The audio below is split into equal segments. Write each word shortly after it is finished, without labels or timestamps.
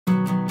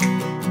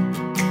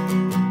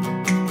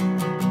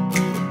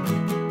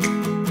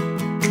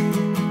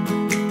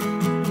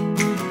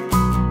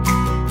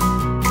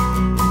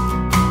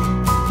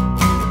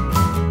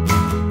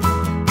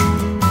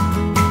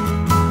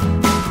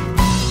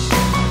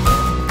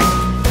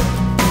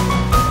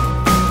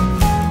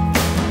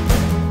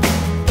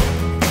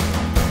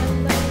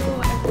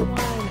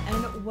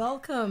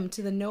welcome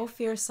to the No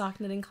Fear Sock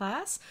Knitting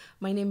class.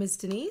 My name is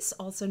Denise,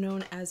 also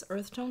known as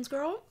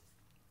EarthtonesGirl,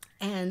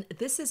 and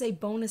this is a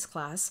bonus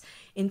class.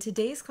 In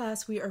today's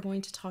class, we are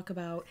going to talk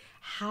about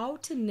how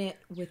to knit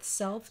with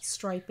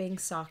self-striping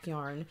sock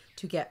yarn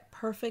to get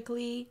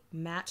perfectly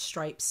matched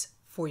stripes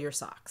for your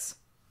socks.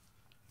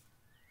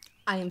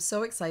 I am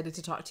so excited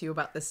to talk to you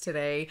about this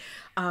today.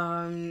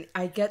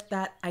 I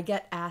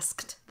get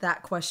asked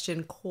that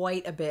question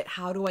quite a bit.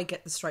 How do I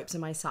get the stripes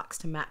in my socks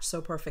to match so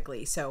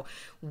perfectly? So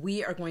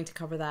we are going to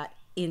cover that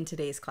in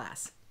today's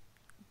class.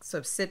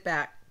 So sit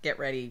back, get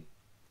ready.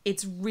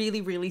 It's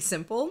really, really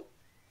simple.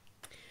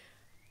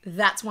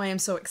 That's why I'm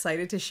so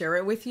excited to share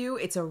it with you.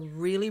 It's a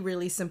really,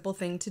 really simple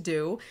thing to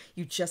do.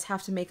 You just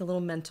have to make a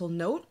little mental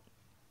note,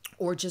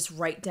 or just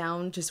write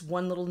down just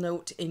one little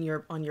note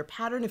on your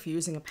pattern if you're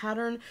using a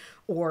pattern,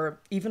 or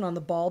even on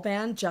the ball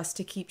band, just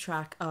to keep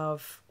track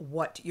of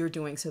what you're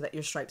doing so that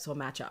your stripes will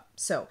match up.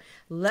 So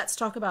let's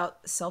talk about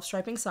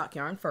self-striping sock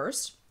yarn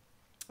first.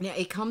 Now,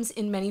 it comes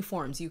in many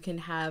forms. You can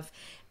have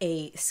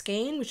a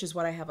skein, which is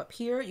what I have up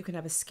here. You can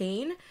have a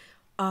skein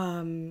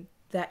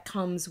that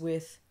comes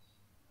with,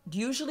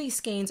 usually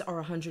skeins are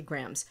 100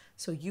 grams.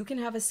 So you can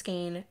have a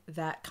skein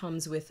that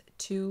comes with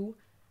two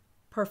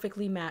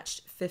perfectly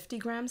matched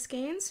 50-gram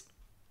skeins,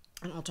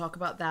 and I'll talk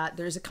about that.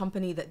 There's a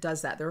company that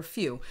does that. There are a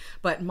few,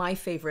 but my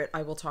favorite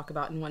I will talk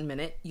about in 1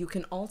 minute. You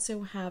can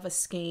also have a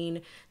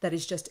skein that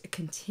is just a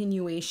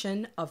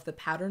continuation of the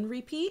pattern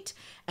repeat,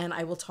 and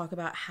I will talk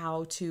about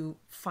how to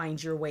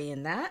find your way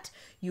in that.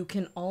 You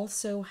can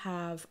also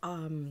have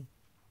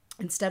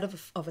instead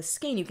of a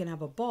skein, you can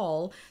have a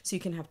ball. So you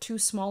can have two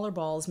smaller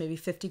balls, maybe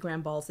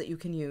 50-gram balls that you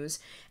can use.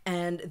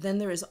 And then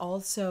there is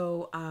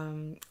also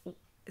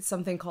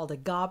something called a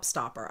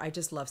gobstopper. I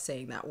just love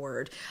saying that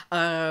word.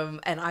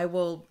 And I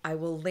will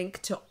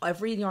link to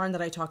every yarn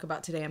that I talk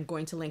about today. I'm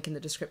going to link in the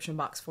description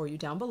box for you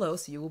down below,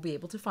 so you will be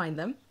able to find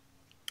them.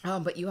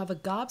 But you have a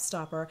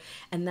gobstopper,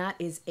 and that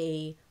is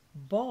a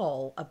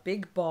ball, a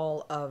big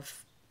ball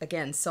of,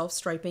 again,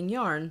 self-striping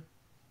yarn.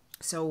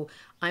 So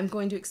I'm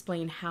going to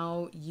explain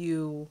how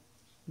you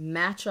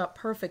match up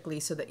perfectly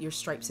so that your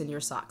stripes in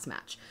your socks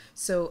match.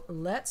 So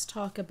let's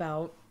talk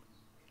about,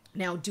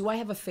 now, do I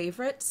have a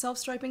favorite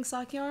self-striping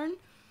sock yarn?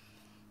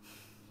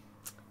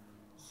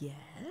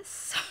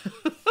 Yes.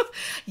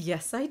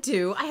 Yes, I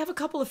do. I have a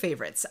couple of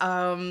favorites.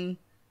 I want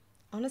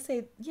to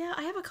say, yeah,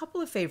 I have a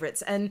couple of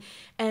favorites. And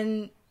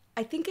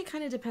I think it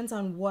kind of depends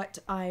on what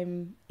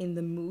I'm in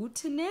the mood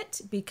to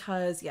knit,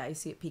 because, yeah, you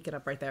see it peeking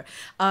up right there.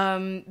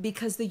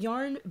 Because the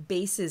yarn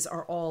bases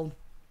are all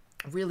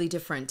really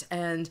different.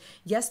 And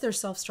yes, they're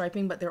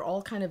self-striping, but they're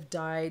all kind of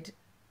dyed.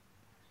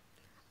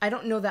 I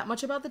don't know that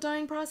much about the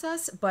dyeing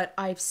process, but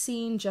I've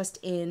seen just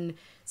in,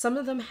 some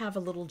of them have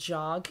a little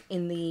jog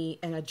in the,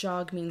 and a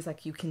jog means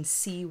like you can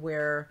see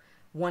where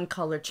one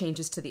color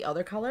changes to the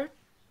other color,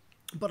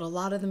 but a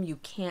lot of them you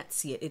can't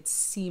see it. It's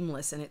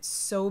seamless and it's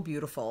so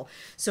beautiful.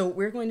 So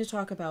we're going to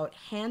talk about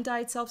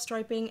hand-dyed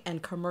self-striping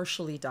and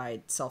commercially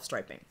dyed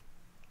self-striping.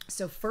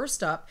 So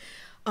first up,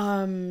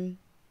 I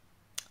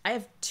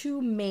have two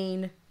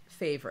main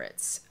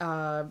favorites.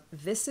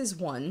 This is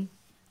one,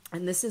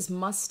 and this is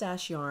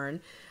mustache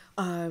yarn.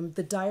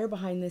 The dyer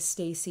behind this,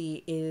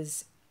 Stacy,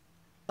 is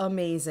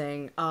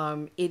amazing.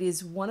 It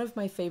is one of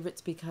my favorites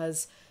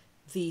because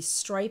the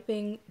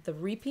striping, the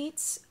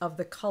repeats of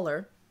the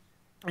color,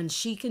 and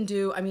she can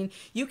do, I mean,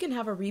 you can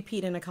have a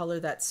repeat in a color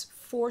that's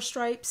 4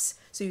 stripes,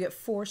 so you get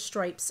 4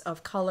 stripes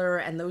of color,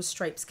 and those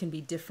stripes can be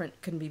different,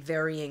 can be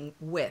varying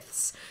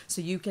widths. So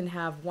you can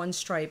have one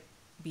stripe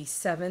be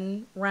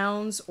 7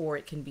 rounds, or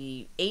it can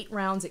be 8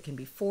 rounds, it can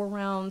be 4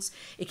 rounds,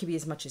 it can be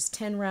as much as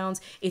 10 rounds.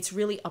 It's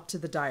really up to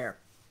the dyer.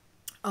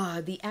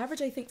 The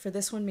average, I think, for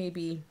this one may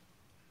be,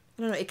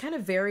 I don't know, it kind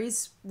of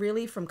varies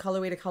really from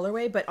colorway to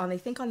colorway, but I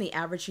think on the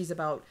average she's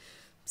about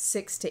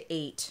 6 to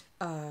 8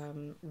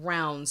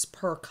 rounds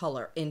per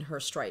color in her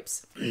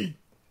stripes.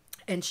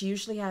 And she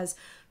usually has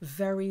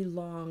very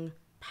long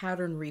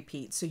pattern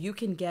repeats, so you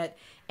can get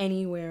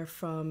anywhere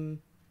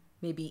from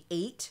maybe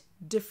 8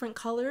 different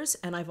colors,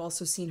 and I've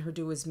also seen her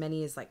do as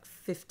many as like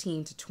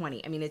 15 to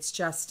 20. I mean, it's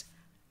just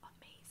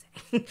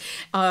amazing.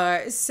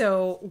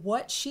 So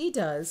what she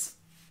does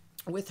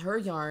with her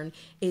yarn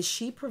is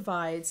she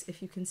provides,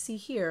 if you can see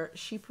here,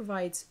 she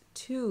provides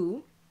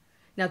 2.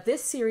 Now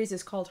this series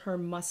is called her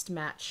Must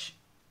Match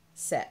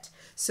set.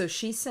 So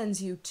she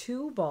sends you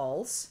 2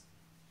 balls,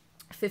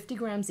 50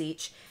 grams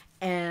each,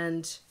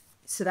 and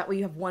so that way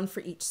you have 1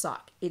 for each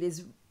sock. It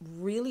is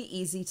really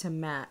easy to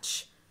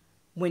match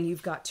when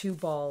you've got 2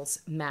 balls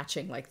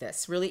matching like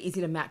this. Really easy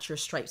to match your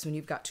stripes when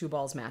you've got 2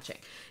 balls matching.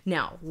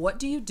 Now, what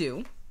do you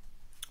do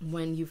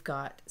when you've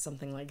got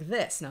something like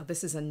this? Now,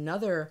 this is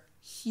another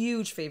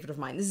huge favorite of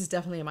mine. This is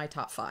definitely in my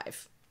top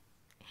 5,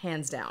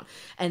 hands down.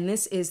 And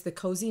this is the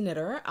Cozy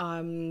Knitter.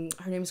 Her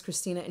name is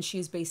Christina, and she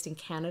is based in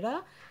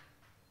Canada.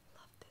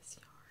 Love this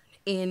yarn.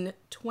 In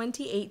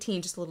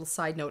 2018, just a little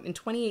side note, in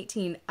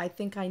 2018, I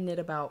think I knit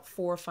about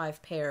 4 or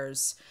 5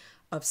 pairs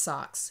of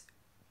socks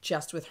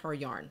just with her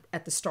yarn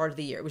at the start of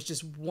the year. It was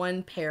just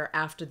one pair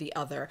after the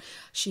other.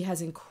 She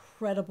has incredible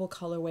incredible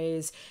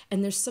colorways.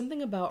 And there's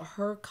something about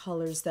her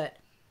colors that,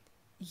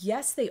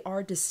 yes, they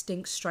are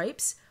distinct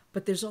stripes,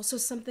 but there's also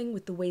something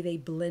with the way they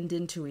blend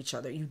into each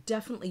other. You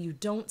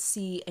don't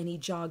see any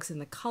jogs in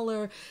the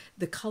color.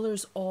 The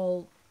colors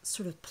all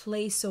sort of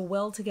play so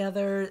well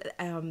together,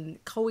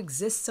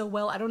 coexist so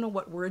well. I don't know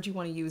what word you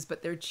want to use,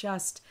 but they're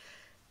just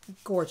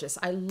gorgeous.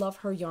 I love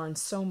her yarn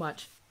so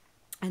much.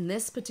 And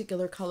this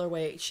particular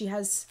colorway,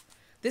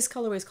 this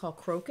colorway is called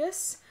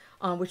Crocus,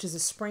 which is a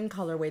spring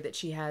colorway that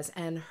she has.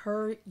 And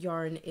her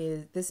yarn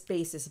this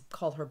base is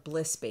called her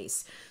Bliss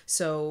base.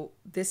 So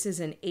this is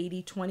an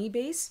 80-20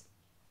 base,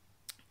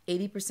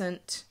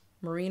 80%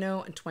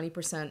 merino and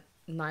 20%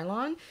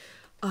 nylon.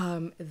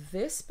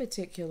 This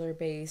particular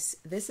base,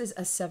 this is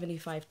a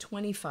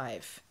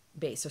 75-25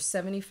 base. So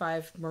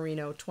 75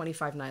 merino,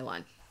 25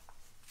 nylon.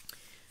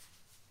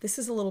 This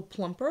is a little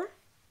plumper.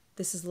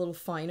 This is a little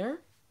finer.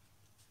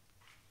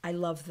 I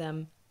love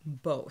them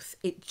both.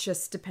 It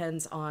just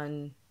depends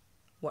on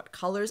what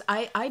colors.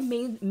 I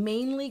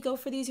mainly go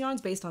for these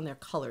yarns based on their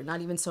color, not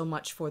even so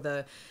much for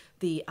the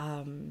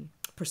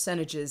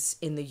percentages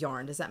in the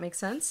yarn. Does that make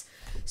sense?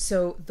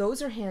 So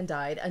those are hand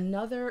dyed.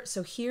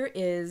 So here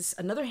is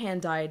another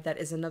hand dyed that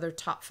is another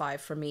top 5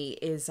 for me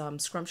is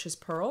Scrumptious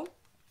Purl.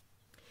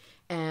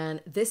 And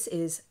this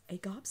is a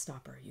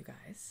gobstopper, you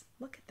guys.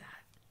 Look at that.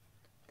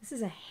 This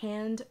is a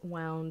hand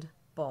wound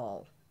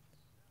ball.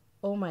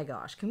 Oh my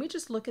gosh. Can we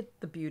just look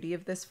at the beauty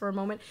of this for a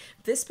moment?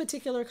 This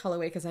particular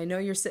colorway, because I know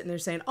you're sitting there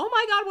saying, oh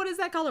my God, what is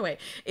that colorway?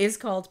 Is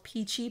called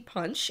Peachy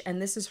Punch.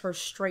 And this is her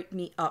Stripe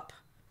Me Up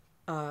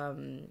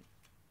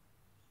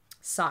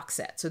sock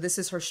set. So this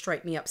is her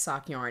Stripe Me Up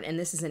sock yarn. And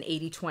this is an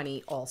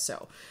 80-20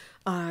 also.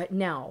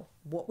 Now,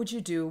 what would you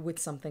do with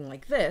something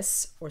like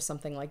this or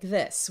something like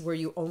this, where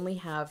you only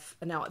have,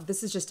 now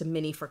this is just a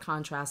mini for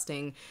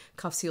contrasting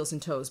cuffs, heels,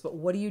 and toes, but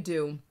what do you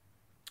do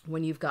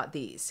when you've got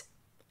these?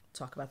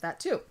 Talk about that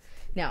too.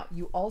 Now,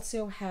 you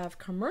also have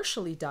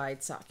commercially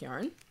dyed sock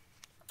yarn,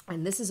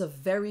 and this is a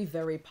very,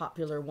 very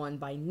popular one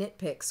by Knit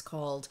Picks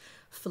called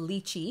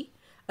Felici.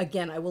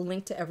 Again, I will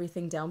link to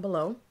everything down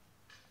below.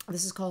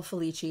 This is called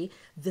Felici.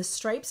 The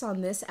stripes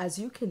on this, as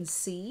you can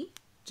see,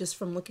 just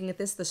from looking at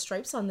this, the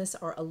stripes on this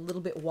are a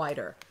little bit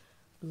wider.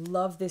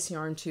 Love this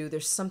yarn too.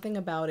 There's something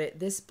about it.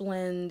 This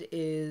blend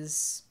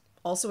is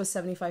also a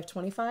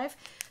 75-25.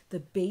 The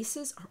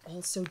bases are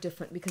also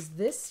different because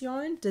this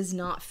yarn does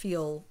not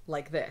feel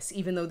like this,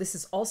 even though this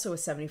is also a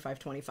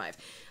 75-25.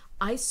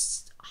 I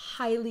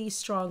highly,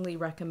 strongly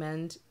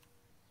recommend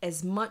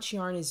as much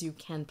yarn as you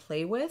can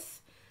play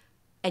with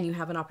and you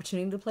have an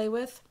opportunity to play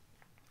with,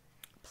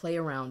 play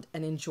around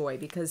and enjoy,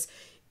 because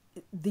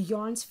the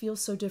yarns feel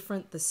so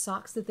different. The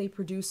socks that they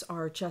produce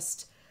are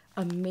just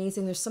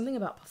amazing. There's something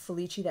about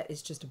Felici that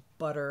is just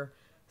butter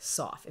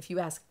soft. If you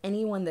ask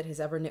anyone that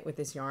has ever knit with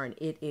this yarn,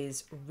 it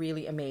is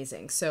really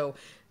amazing. So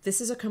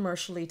this is a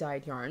commercially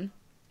dyed yarn.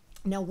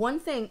 Now, one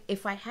thing,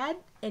 if I had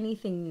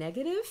anything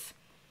negative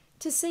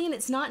to say, and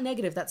it's not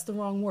negative, that's the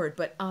wrong word,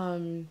 but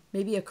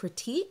maybe a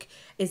critique,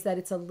 is that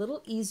it's a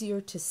little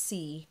easier to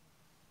see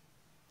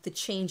the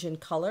change in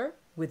color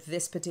with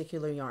this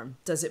particular yarn.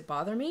 Does it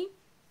bother me?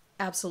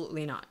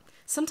 Absolutely not.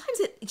 Sometimes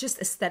it just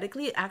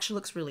aesthetically, it actually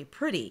looks really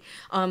pretty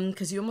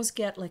because you almost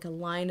get like a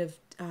line of,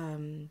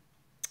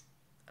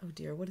 oh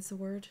dear, what is the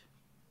word?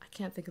 I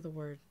can't think of the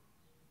word.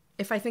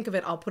 If I think of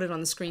it, I'll put it on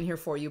the screen here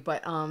for you.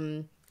 But,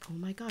 oh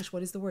my gosh,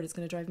 what is the word? It's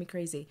going to drive me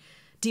crazy.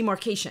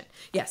 Demarcation.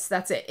 Yes,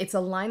 that's it. It's a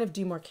line of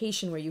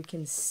demarcation where you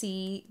can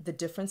see the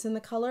difference in the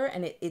color,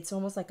 and it's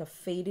almost like a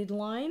faded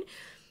line.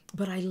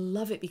 But I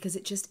love it because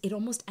it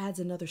almost adds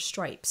another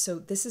stripe. So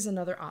this is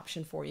another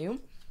option for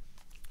you.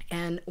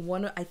 And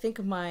I think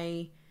of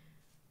my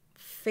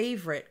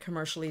favorite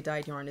commercially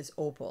dyed yarn is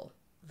Opal.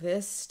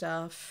 This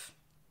stuff,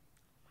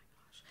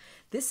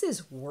 this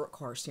is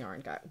workhorse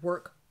yarn,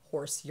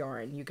 workhorse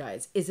yarn, you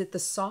guys. Is it the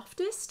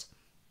softest?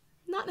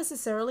 Not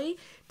necessarily.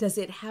 Does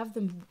it have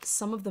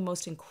some of the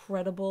most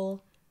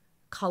incredible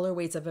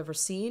colorways I've ever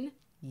seen?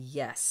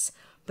 Yes.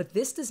 But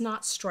this does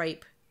not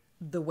stripe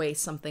the way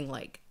something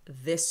like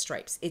this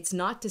stripes. It's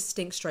not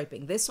distinct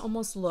striping. This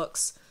almost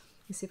looks,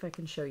 let me see if I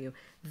can show you.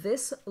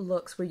 This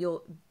looks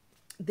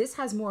this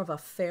has more of a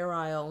Fair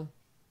Isle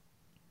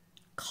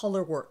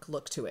color work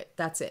look to it.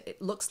 That's it.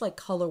 It looks like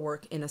color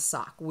work in a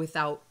sock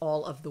without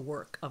all of the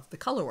work of the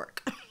color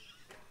work.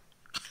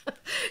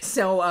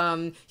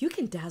 So you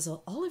can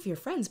dazzle all of your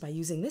friends by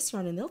using this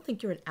yarn and they'll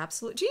think you're an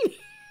absolute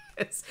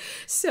genius.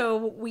 So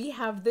we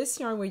have this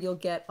yarn where you'll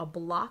get a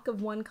block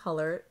of one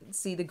color,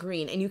 see the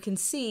green, and you can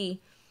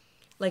see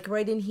like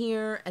right in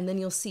here, and then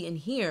you'll see in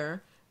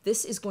here,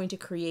 this is going to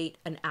create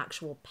an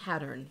actual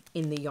pattern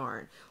in the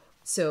yarn.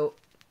 So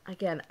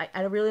again,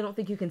 I really don't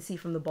think you can see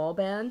from the ball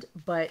band,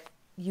 but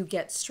you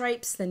get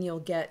stripes, then you'll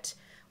get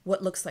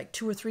what looks like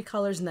 2 or 3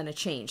 colors and then a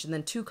change, and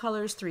then 2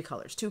 colors, 3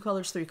 colors, 2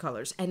 colors, 3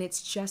 colors, and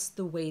it's just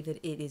the way that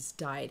it is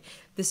dyed.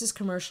 This is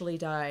commercially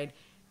dyed.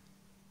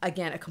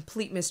 Again, a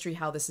complete mystery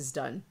how this is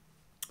done,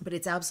 but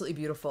it's absolutely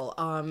beautiful.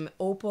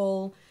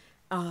 Opal,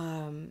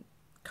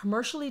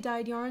 commercially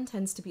dyed yarn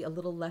tends to be a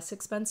little less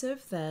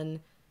expensive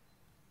than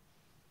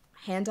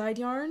hand-dyed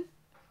yarn,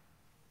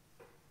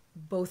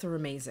 both are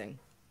amazing.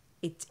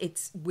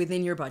 It's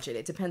within your budget.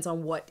 It depends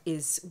on what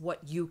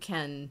you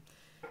can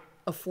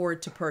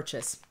afford to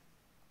purchase.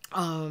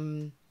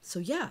 So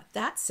yeah,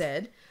 that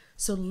said,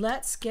 so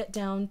let's get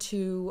down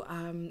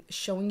to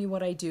showing you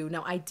what I do.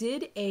 Now, I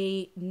did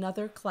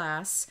another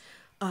class,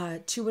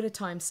 2 at a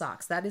time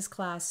socks. That is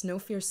class No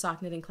Fear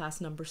Sock Knitting class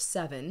number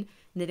 7,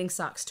 knitting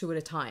socks 2 at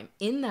a time.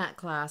 In that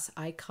class,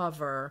 I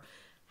cover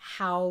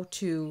how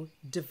to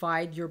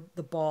divide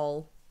the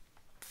ball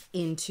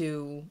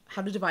into,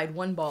 how to divide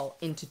one ball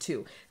into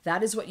 2.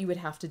 That is what you would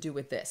have to do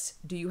with this.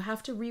 Do you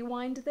have to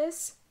rewind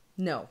this?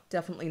 No,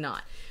 definitely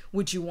not.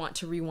 Would you want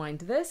to rewind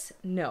this?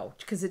 No,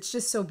 because it's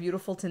just so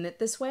beautiful to knit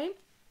this way.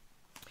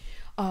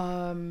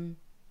 When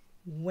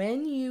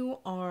you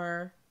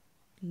are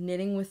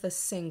knitting with a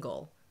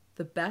single,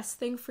 the best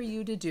thing for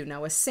you to do,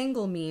 now a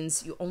single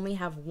means you only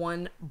have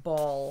one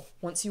ball.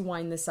 Once you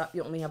wind this up,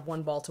 you only have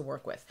one ball to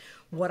work with.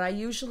 What I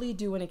usually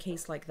do in a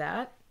case like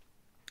that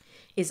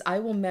is I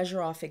will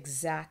measure off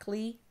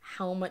exactly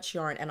how much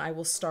yarn, and I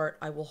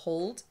will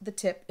hold the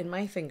tip in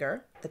my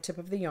finger, the tip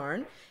of the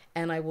yarn,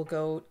 and I will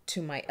go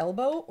to my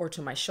elbow or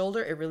to my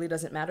shoulder. It really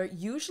doesn't matter.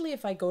 Usually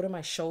if I go to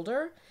my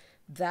shoulder,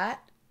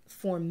 that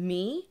for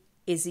me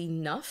is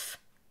enough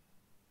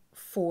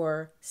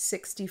for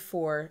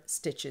 64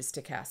 stitches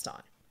to cast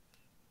on.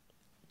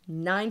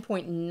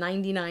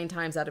 9.99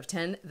 times out of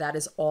 10, that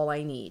is all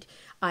I need.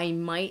 I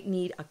might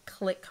need a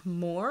click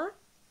more,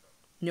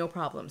 no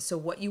problem. So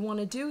what you want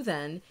to do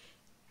then,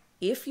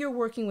 if you're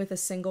working with a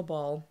single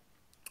ball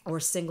or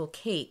single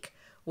cake,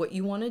 what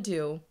you want to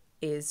do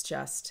is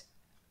just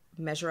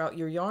measure out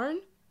your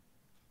yarn,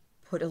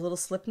 put a little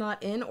slip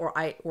knot in,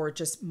 or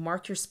just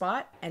mark your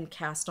spot and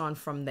cast on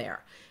from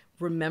there.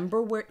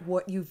 Remember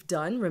what you've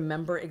done,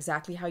 remember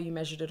exactly how you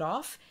measured it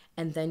off,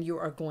 and then you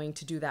are going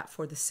to do that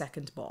for the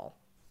second ball.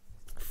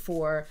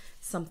 For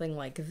something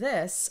like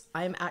this,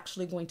 I'm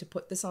actually going to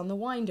put this on the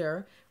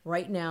winder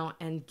right now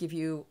and give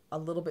you a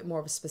little bit more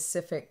of a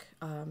specific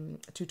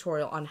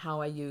tutorial on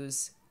how I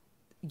use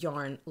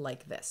yarn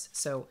like this.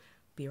 So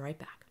be right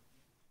back.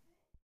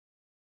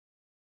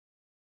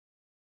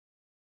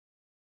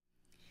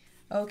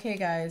 Okay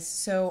guys,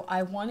 so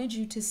I wanted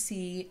you to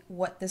see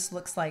what this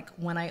looks like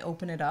when I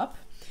open it up.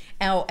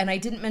 Oh, and I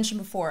didn't mention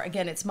before,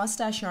 again, it's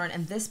mustache yarn,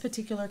 and this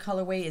particular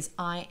colorway is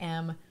I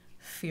Am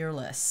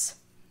Fearless.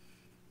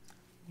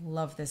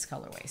 Love this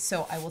colorway.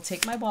 So I will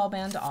take my ball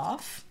band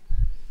off,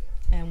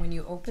 and when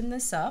you open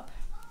this up,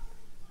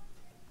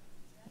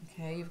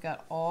 okay, you've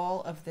got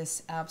all of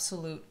this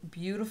absolute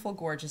beautiful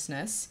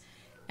gorgeousness,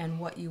 and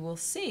what you will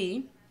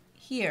see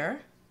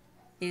here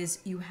is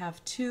you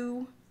have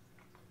 2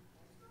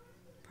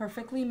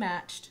 perfectly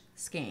matched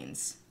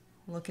skeins.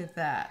 Look at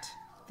that.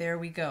 There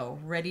we go,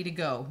 ready to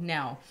go.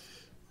 Now,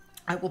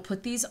 I will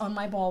put these on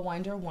my ball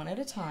winder one at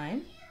a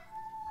time.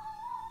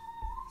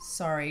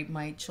 Sorry,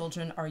 my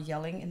children are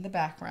yelling in the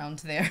background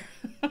there.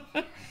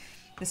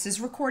 This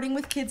is recording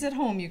with kids at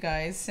home, you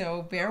guys,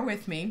 so bear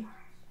with me.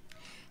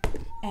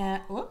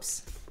 And,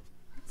 whoops,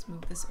 let's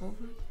move this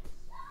over.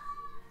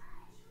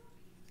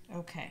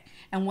 Okay,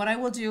 and what I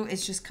will do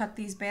is just cut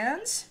these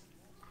bands.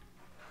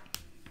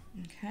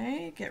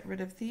 Okay, get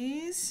rid of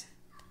these.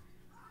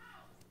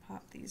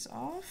 Pop these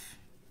off.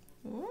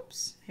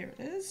 Oops, here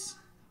it is.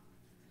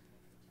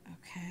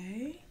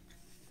 Okay.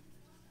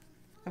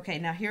 Okay,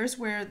 now here's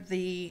where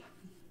the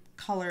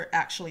color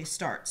actually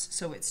starts.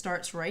 So it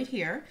starts right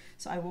here.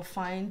 So I will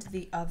find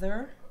the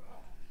other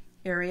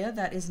area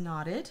that is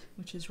knotted,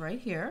 which is right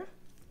here.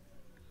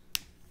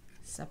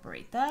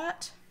 Separate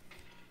that.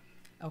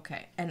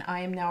 Okay, and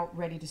I am now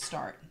ready to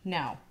start.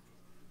 Now,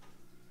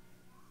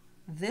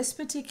 this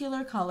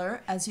particular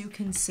color, as you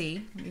can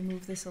see, let me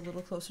move this a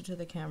little closer to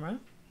the camera.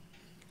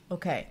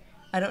 Okay,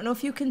 I don't know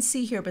if you can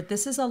see here, but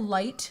this is a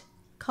light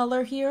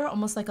color here,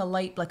 almost like a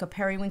light, like a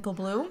periwinkle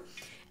blue,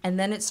 and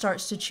then it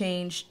starts to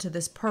change to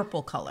this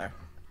purple color.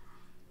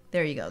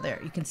 There you go,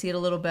 there. You can see it a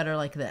little better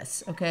like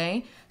this,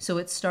 okay? So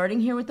it's starting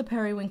here with the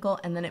periwinkle,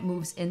 and then it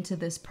moves into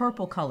this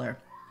purple color.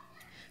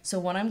 So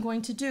what I'm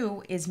going to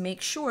do is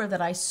make sure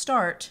that I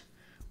start,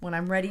 when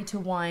I'm ready to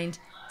wind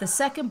the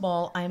second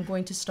ball, I am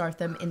going to start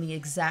them in the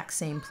exact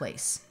same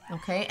place,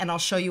 okay? And I'll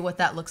show you what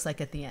that looks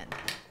like at the end.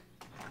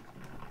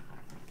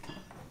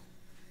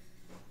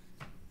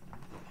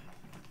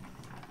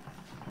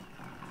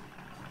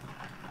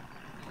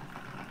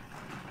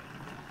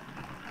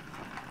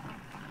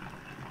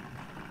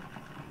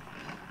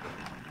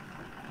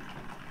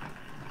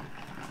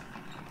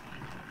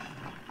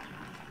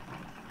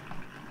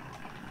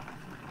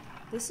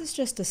 This is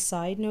just a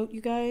side note,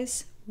 you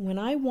guys. When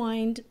I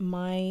wind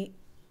my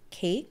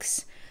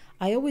cakes,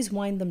 I always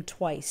wind them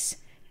twice.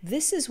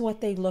 This is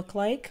what they look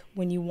like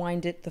when you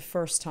wind it the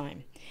first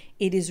time.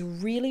 It is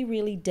really,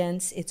 really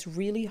dense. It's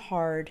really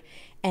hard.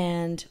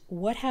 And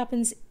what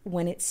happens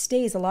when it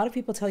stays, a lot of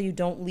people tell you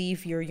don't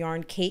leave your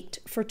yarn caked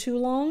for too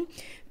long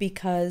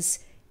because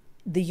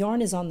the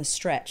yarn is on the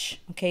stretch,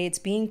 okay? It's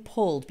being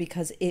pulled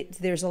because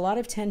there's a lot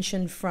of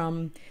tension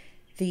from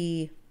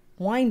the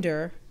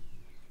winder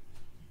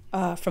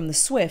from the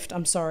Swift,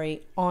 I'm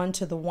sorry,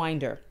 onto the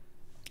winder.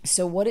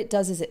 So what it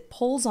does is it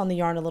pulls on the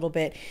yarn a little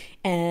bit,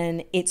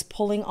 and it's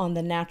pulling on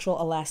the natural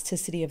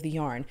elasticity of the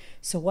yarn.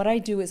 So what I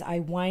do is I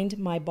wind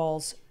my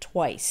balls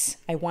twice.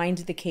 I wind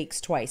the cakes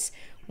twice.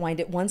 Wind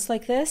it once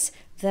like this,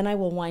 then I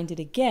will wind it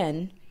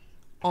again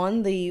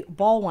on the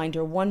ball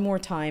winder one more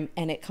time,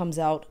 and it comes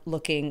out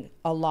looking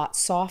a lot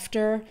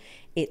softer.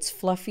 It's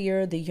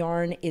fluffier, the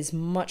yarn is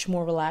much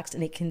more relaxed,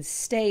 and it can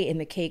stay in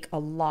the cake a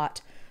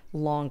lot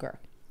longer.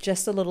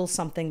 Just a little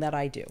something that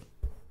I do.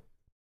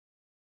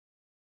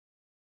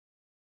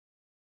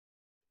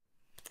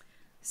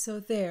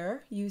 So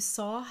there, you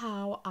saw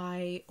how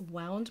I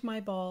wound my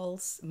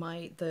balls,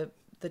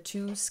 the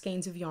two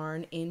skeins of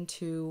yarn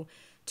into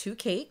two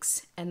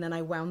cakes, and then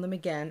I wound them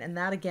again, and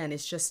that again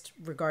is just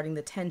regarding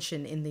the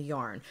tension in the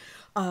yarn.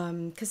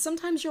 Because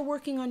sometimes you're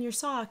working on your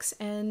socks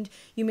and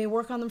you may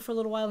work on them for a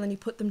little while and then you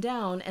put them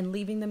down, and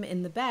leaving them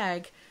in the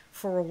bag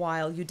for a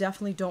while, you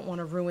definitely don't want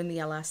to ruin the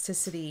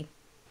elasticity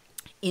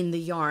in the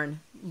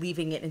yarn,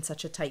 leaving it in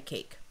such a tight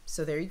cake.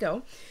 So there you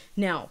go.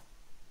 Now,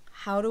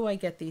 how do I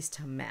get these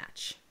to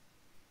match?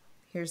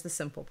 Here's the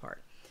simple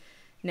part.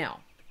 Now,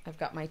 I've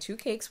got my two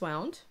cakes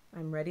wound.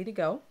 I'm ready to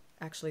go.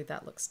 Actually,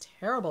 that looks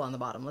terrible on the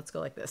bottom. Let's go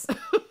like this.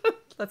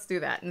 Let's do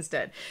that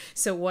instead.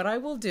 So what I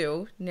will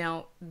do,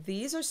 now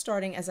these are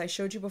starting, as I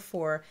showed you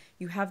before,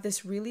 you have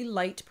this really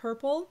light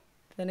purple,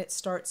 then it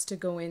starts to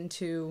go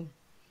into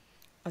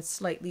a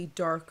slightly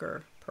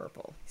darker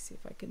purple. Let's see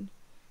if I can,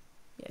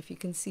 yeah, if you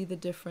can see the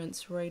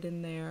difference right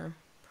in there.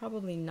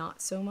 Probably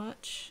not so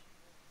much.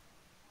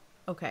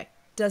 Okay,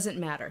 doesn't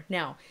matter.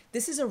 Now,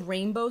 this is a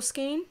rainbow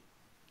skein.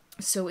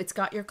 So it's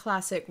got your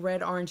classic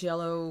red, orange,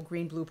 yellow,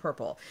 green, blue,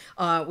 purple,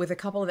 with a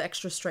couple of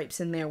extra stripes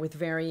in there with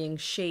varying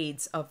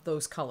shades of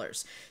those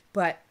colors.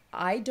 But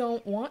I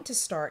don't want to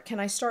start. Can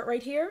I start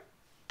right here?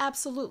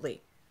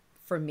 Absolutely.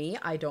 For me,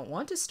 I don't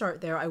want to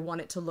start there. I want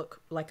it to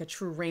look like a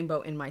true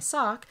rainbow in my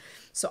sock.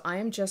 So I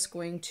am just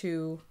going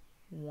to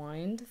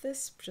wind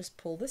this, just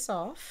pull this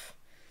off,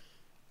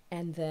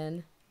 and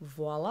then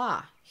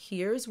voila.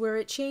 Here's where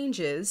it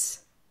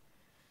changes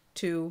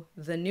to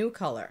the new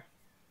color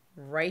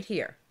right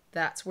here.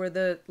 That's where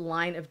the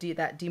line of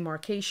that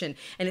demarcation,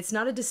 and it's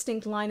not a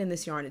distinct line in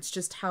this yarn, it's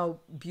just how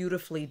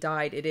beautifully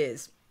dyed it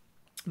is.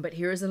 But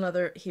here's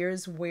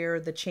where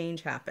the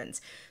change happens.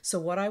 So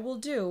what I will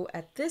do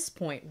at this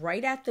point,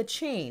 right at the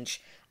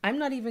change, I'm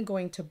not even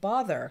going to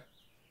bother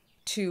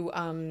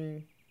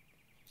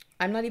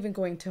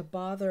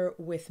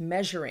with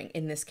measuring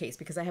in this case,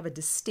 because I have a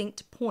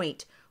distinct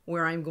point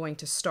where I'm going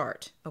to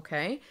start,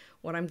 okay?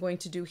 What I'm going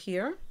to do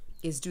here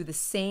is do the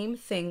same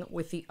thing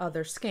with the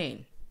other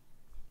skein.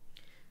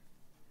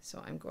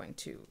 So I'm going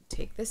to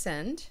take this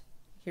end.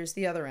 Here's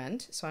the other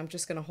end. So I'm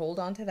just going to hold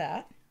on to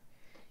that.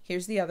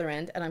 Here's the other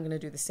end, and I'm going to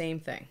do the same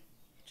thing.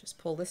 Just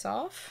pull this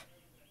off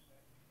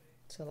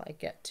till I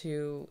get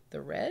to the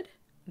red.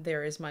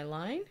 There is my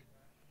line.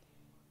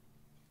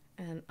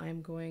 And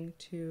I'm going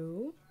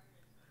to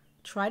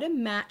try to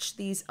match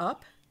these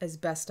up as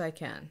best I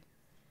can.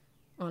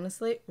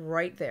 Honestly,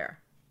 right there.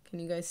 Can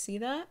you guys see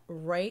that?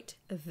 Right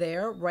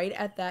there, right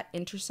at that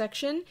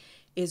intersection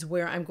is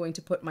where I'm going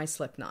to put my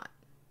slip knot.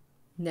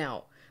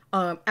 Now,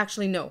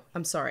 actually, no,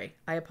 I'm sorry.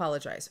 I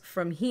apologize.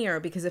 From here,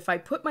 because if I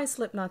put my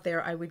slip knot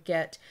there, I would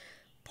get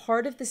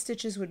part of the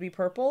stitches would be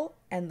purple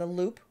and the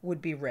loop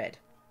would be red.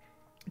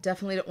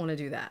 Definitely don't want to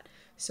do that.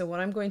 So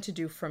what I'm going to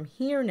do from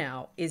here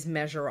now is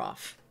measure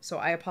off. So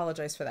I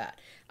apologize for that.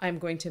 I'm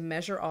going to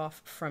measure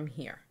off from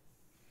here.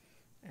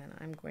 And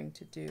I'm going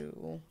to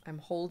do, I'm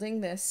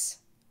holding this.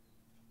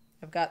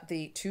 I've got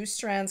the two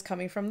strands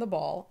coming from the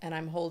ball, and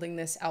I'm holding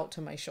this out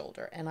to my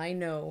shoulder. And I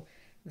know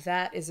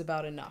that is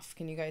about enough.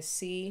 Can you guys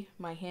see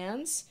my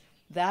hands?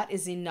 That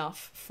is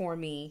enough for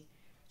me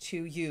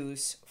to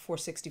use for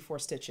 64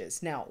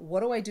 stitches. Now,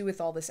 what do I do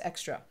with all this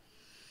extra?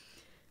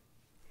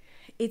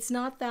 It's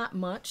not that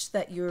much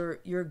that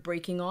you're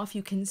breaking off.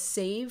 You can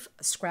save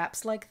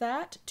scraps like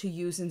that to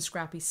use in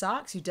scrappy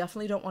socks. You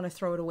definitely don't want to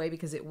throw it away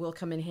because it will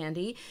come in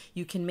handy.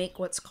 You can make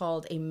what's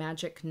called a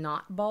magic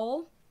knot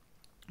ball,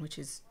 which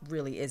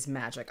really is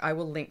magic. I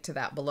will link to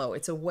that below.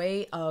 It's a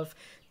way of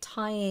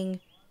tying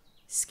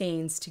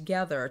skeins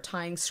together,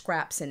 tying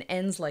scraps and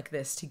ends like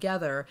this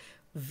together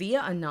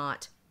via a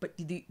knot, but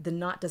the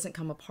knot doesn't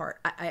come apart.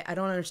 I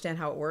don't understand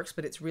how it works,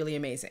 but it's really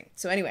amazing.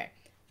 So anyway,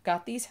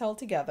 got these held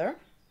together.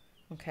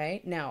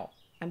 Okay, now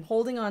I'm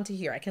holding on to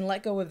here. I can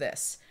let go of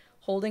this.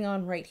 Holding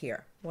on right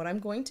here. What I'm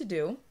going to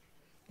do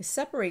is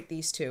separate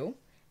these two,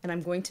 and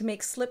I'm going to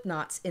make slip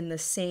knots in the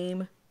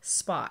same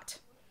spot.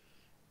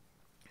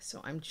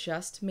 So I'm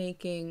just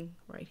making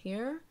right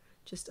here,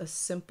 just a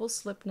simple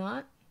slip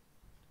knot.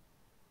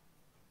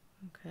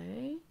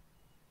 Okay,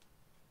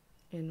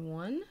 in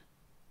one.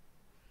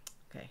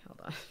 Okay, hold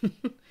on.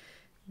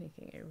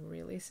 Making a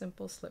really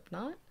simple slip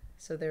knot.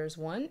 So there's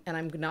one, and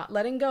I'm not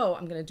letting go.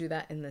 I'm going to do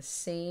that in the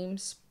same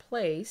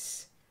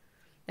place.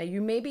 Now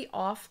you may be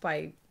off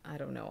by, I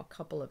don't know, a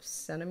couple of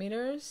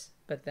centimeters,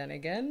 but then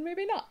again,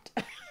 maybe not.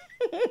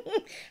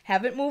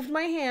 Haven't moved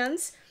my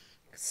hands.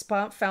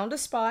 found a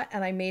spot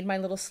and I made my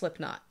little slip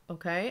knot.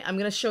 Okay, I'm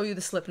going to show you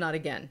the slip knot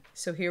again.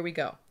 So here we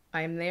go.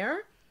 I am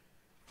there.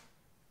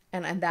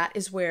 And that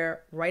is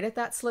where, right at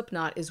that slip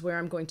knot is where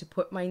I'm going to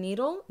put my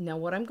needle. Now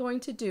what I'm going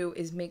to do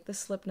is make the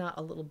slip knot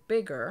a little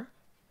bigger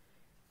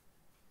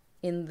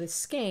in the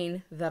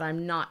skein that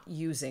I'm not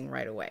using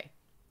right away.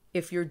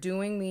 If you're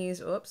doing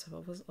these, oops,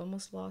 I've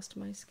almost lost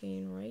my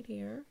skein right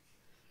here.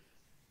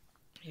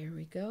 Here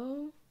we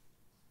go.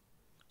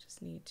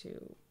 Just need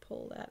to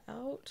pull that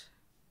out.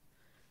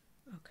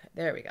 Okay,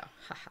 there we go.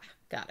 Haha,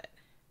 got it.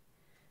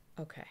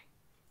 Okay.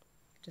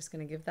 Just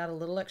going to give that a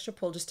little extra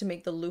pull just to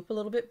make the loop a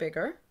little bit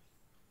bigger.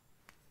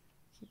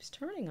 Keeps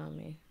turning on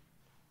me.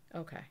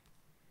 Okay.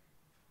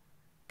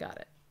 Got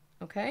it.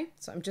 Okay,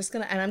 so I'm just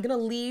gonna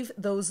leave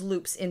those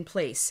loops in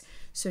place.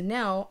 So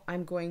now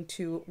I'm going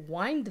to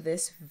wind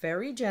this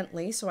very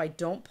gently so I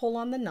don't pull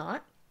on the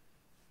knot.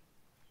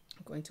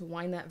 I'm going to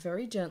wind that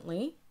very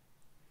gently.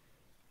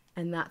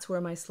 And that's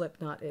where my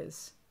slip knot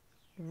is.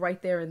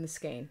 Right there in the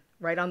skein,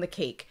 right on the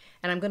cake.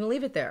 And I'm gonna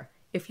leave it there.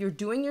 If you're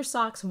doing your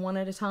socks one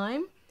at a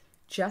time,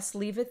 just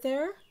leave it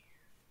there.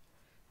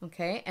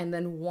 Okay, and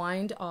then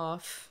wind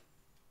off,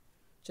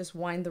 just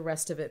wind the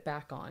rest of it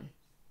back on.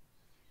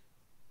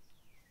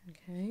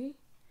 Okay,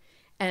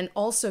 and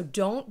also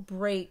don't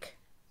break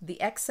the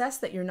excess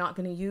that you're not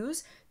going to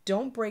use.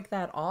 Don't break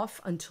that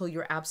off until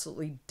you're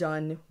absolutely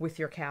done with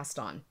your cast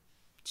on.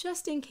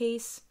 Just in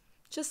case,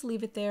 just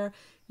leave it there.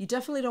 You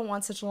definitely don't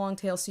want such a long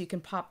tail, so you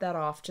can pop that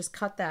off. Just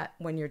cut that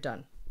when you're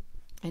done.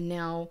 And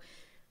now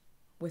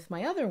with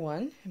my other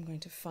one, I'm going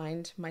to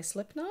find my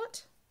slip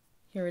knot.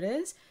 Here it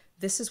is.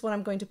 This is what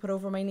I'm going to put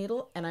over my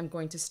needle, and I'm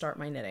going to start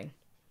my knitting.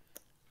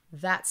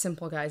 That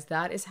simple, guys.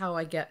 That is how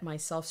I get my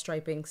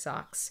self-striping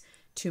socks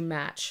to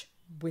match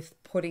with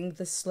putting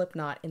the slip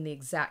knot in the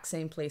exact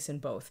same place in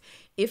both.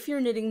 If you're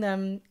knitting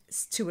them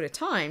 2 at a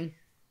time,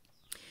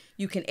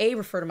 you can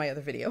refer to my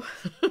other video.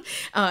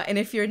 And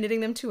if you're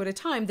knitting them 2 at a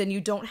time, then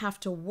you don't have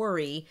to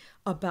worry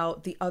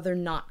about the other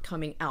knot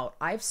coming out.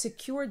 I've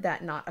secured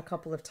that knot a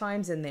couple of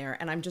times in there,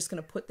 and I'm just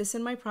going to put this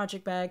in my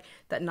project bag.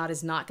 That knot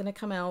is not going to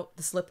come out,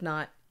 the slip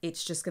knot.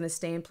 It's just going to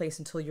stay in place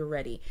until you're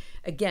ready.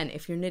 Again,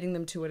 if you're knitting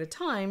them 2 at a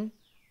time,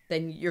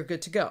 then you're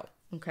good to go.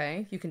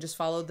 Okay, you can just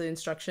follow the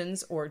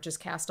instructions or just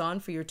cast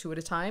on for your 2 at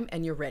a time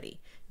and you're ready.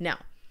 Now,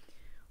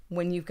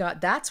 when you've got,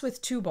 that's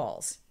with 2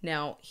 balls.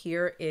 Now,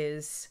 here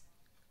is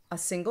a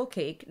single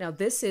cake. Now,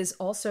 this is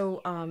also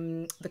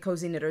the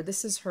Cozy Knitter.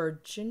 This is her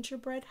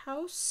Gingerbread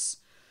House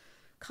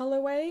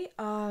colorway.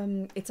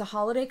 It's a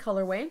holiday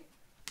colorway.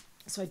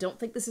 So I don't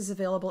think this is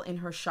available in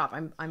her shop.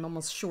 I'm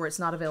almost sure it's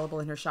not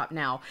available in her shop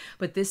now.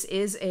 But this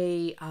is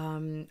a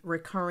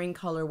recurring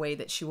colorway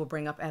that she will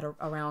bring up at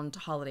around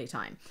holiday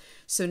time.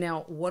 So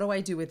now what do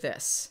I do with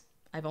this?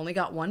 I've only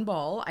got 1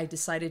 ball. I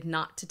decided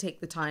not to take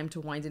the time to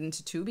wind it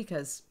into 2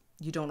 because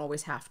you don't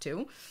always have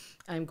to.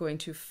 I'm going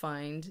to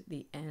find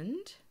the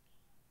end.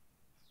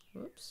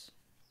 Whoops.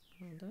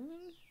 Hold on.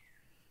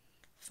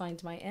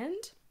 Find my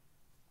end.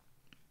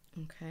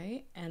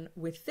 Okay. And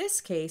with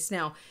this case,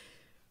 now,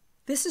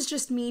 this is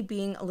just me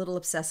being a little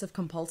obsessive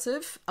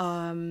compulsive.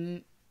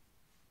 I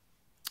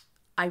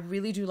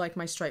really do like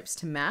my stripes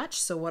to match.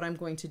 So what I'm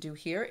going to do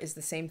here is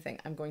the same thing.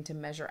 I'm going to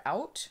measure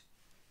out,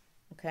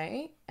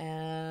 okay,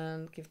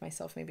 and give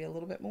myself maybe a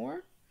little bit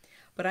more.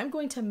 But I'm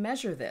going to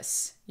measure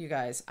this, you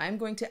guys. I'm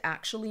going to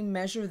actually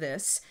measure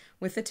this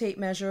with a tape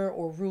measure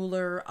or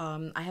ruler.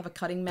 I have a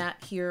cutting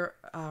mat here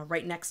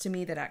right next to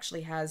me that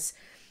actually has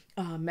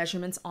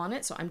measurements on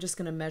it. So I'm just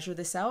going to measure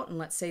this out. And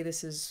let's say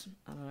this is,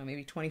 I don't know,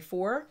 maybe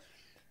 24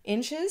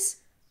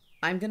 inches.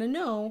 I'm going to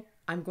know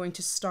I'm going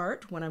to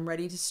start when I'm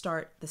ready to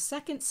start the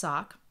second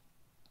sock.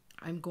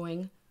 I'm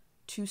going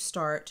to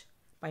start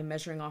by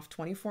measuring off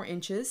 24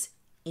 inches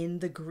in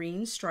the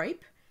green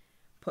stripe,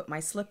 put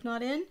my slip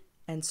knot in,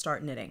 and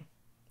start knitting.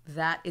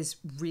 That is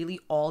really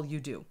all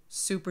you do.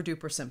 Super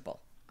duper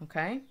simple.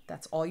 Okay,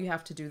 that's all you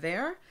have to do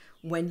there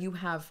when you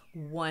have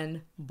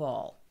 1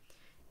 ball.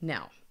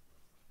 Now,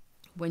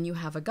 when you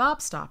have a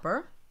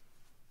gobstopper,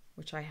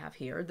 which I have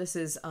here, this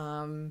is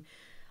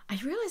I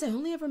realize I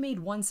only ever made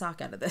 1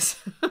 sock out of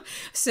this.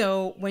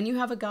 So when you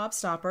have a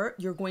gobstopper,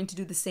 you're going to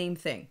do the same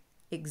thing.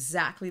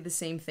 Exactly the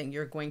same thing.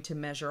 You're going to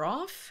measure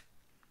off.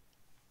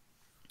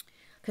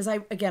 Because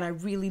I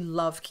really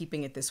love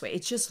keeping it this way.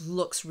 It just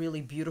looks really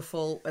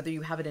beautiful, whether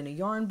you have it in a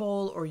yarn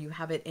bowl or you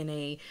have it in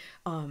a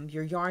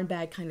your yarn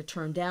bag kind of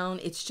turned down.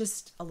 It's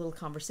just a little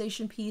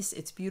conversation piece.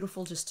 It's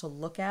beautiful just to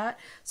look at.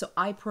 So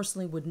I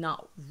personally would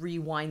not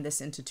rewind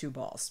this into 2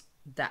 balls.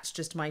 That's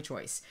just my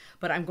choice.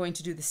 But I'm going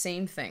to do the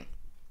same thing.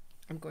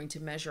 I'm going to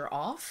measure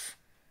off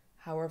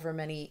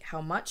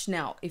how much.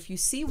 Now, if you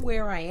see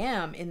where I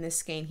am in this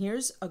skein,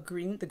 here's the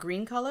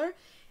green color,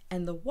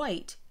 and the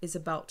white is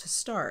about to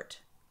start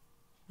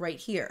right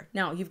here.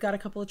 Now, you've got a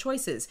couple of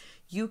choices.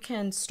 You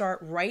can start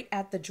right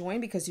at the join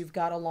because you've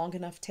got a long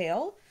enough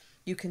tail.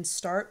 You can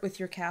start with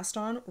your cast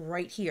on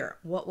right here.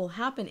 What will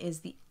happen is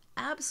the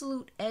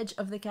absolute edge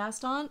of the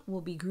cast on will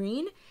be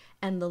green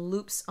and the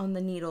loops on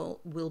the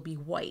needle will be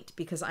white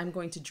because I'm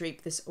going to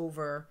drape this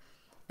over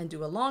and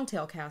do a long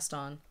tail cast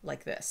on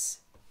like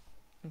this.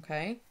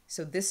 Okay,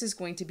 so this is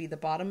going to be the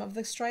bottom of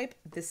the stripe.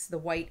 The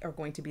white are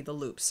going to be the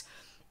loops.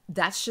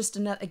 That's just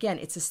another, again,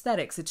 it's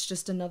aesthetics. It's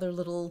just another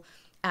little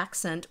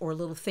accent or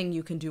little thing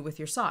you can do with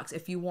your socks.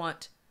 If you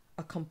want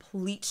a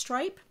complete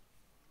stripe,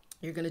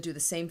 you're going to do the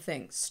same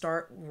thing.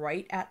 Start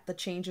right at the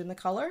change in the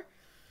color,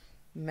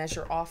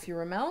 measure off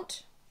your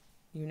amount.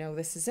 You know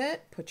this is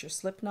it. Put your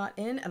slip knot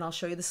in, and I'll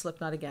show you the slip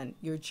knot again.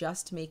 You're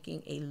just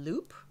making a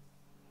loop,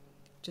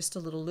 just a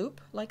little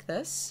loop like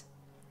this.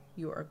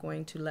 You are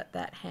going to let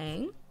that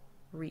hang,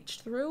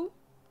 reach through,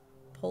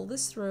 pull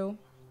this through,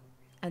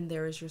 and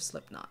there is your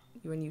slip knot.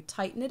 When you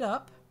tighten it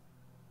up,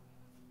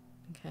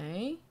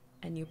 okay,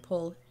 and you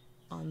pull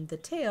on the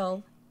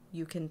tail,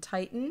 you can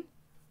tighten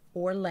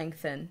or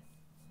lengthen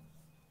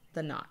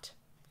the knot.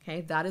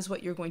 Okay, that is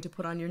what you're going to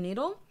put on your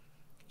needle.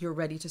 You're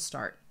ready to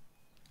start.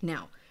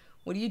 Now,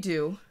 what do you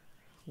do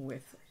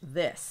with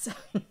this?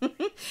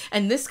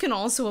 And this can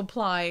also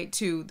apply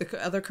to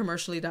the other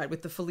commercially dyed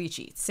with the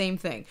Felici. Same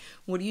thing.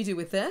 What do you do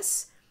with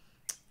this?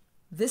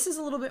 This is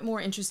a little bit more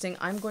interesting.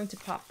 I'm going to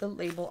pop the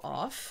label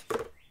off.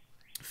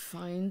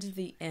 Find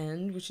the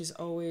end, which is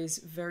always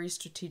very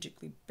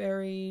strategically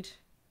buried.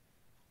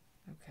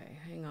 Okay,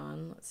 hang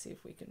on. Let's see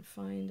if we can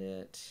find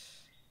it.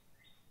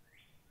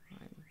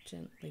 I'm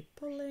gently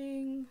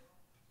pulling.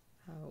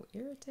 How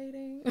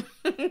irritating.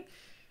 I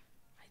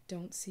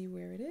don't see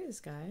where it is,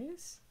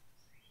 guys.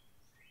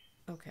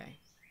 Okay.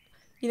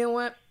 You know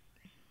what?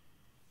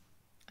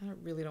 I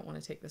really don't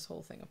want to take this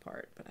whole thing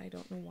apart, but I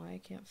don't know why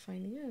I can't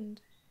find the end.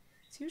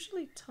 It's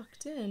usually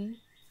tucked in.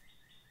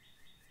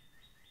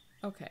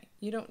 Okay,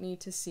 you don't need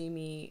to see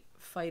me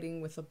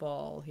fighting with a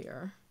ball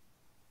here.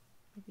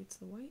 Maybe it's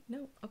the white?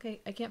 No,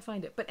 okay, I can't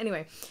find it. But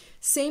anyway,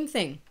 same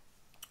thing.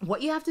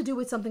 What you have to do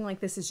with something like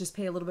this is just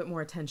pay a little bit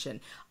more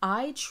attention.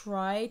 I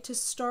try to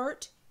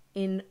start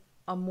in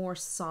a more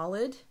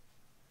solid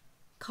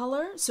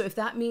color. So if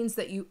that means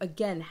that you,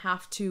 again,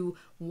 have to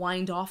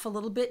wind off a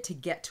little bit to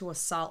get to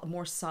a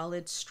more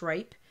solid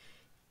stripe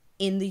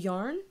in the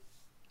yarn,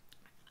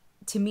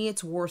 to me,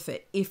 it's worth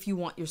it if you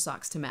want your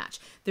socks to match.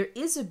 There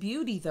is a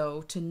beauty,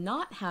 though, to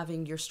not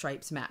having your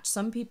stripes match.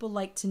 Some people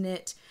like to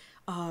knit,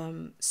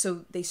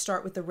 so they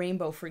start with the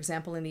rainbow. For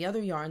example, in the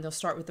other yarn, they'll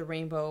start with the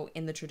rainbow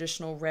in the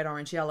traditional red,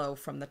 orange, yellow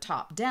from the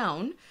top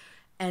down.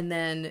 And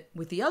then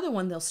with the other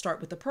one, they'll start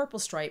with the purple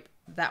stripe.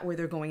 That way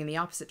they're going in the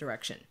opposite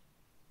direction.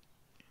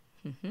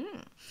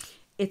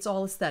 It's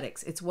all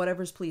aesthetics. It's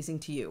whatever's pleasing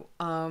to you.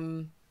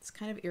 It's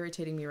kind of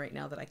irritating me right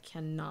now that I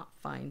cannot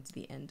find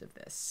the end of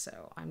this.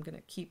 So I'm going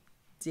to keep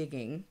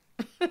digging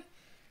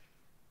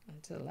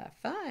until I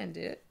find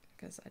it,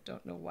 because I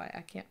don't know why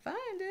I can't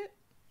find it.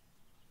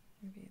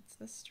 Maybe it's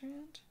this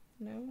strand.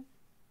 No.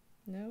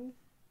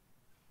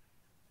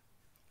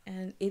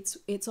 And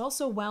it's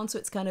also wound, so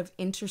it's kind of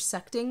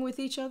intersecting with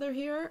each other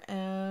here,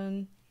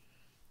 and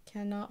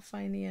cannot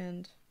find the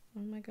end.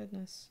 Oh my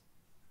goodness.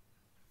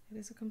 It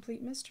is a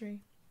complete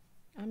mystery.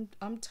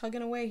 I'm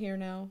tugging away here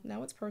now.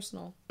 Now it's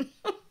personal.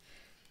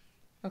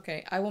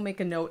 Okay, I will make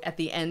a note at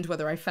the end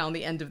whether I found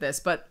the end of this,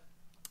 but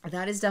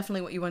that is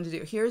definitely what you want to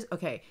do.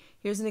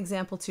 Here's an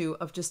example too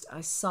of just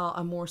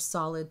a more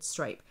solid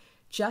stripe.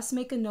 Just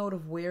make a note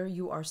of where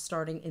you are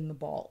starting in the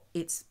ball.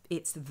 It's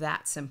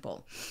that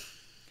simple.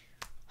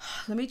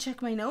 Let me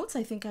check my notes.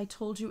 I think I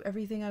told you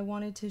everything I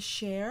wanted to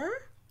share.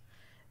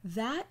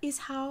 That is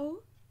how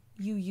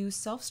you use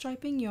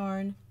self-striping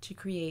yarn to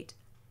create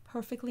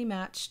perfectly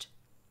matched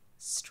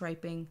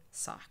striping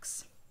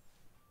socks.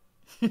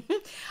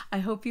 I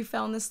hope you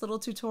found this little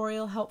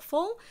tutorial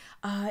helpful.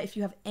 If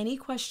you have any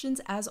questions,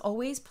 as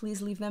always,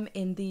 please leave them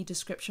in the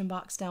description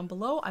box down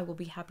below. I will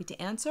be happy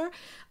to answer.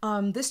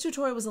 This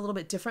tutorial was a little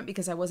bit different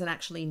because I wasn't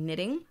actually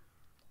knitting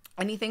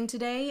anything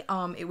today.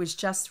 It was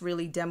just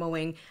really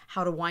demoing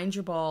how to wind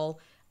your ball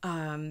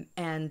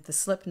and the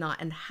slip knot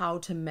and how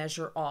to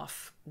measure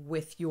off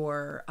with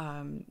your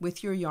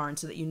yarn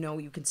so that you know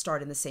you can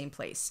start in the same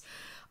place.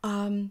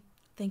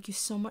 Thank you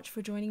so much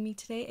for joining me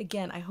today.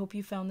 Again, I hope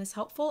you found this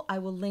helpful. I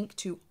will link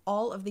to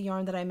all of the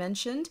yarn that I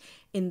mentioned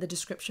in the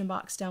description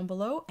box down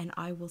below, and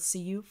I will see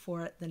you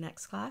for the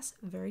next class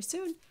very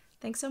soon.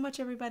 Thanks so much,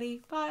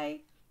 everybody.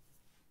 Bye.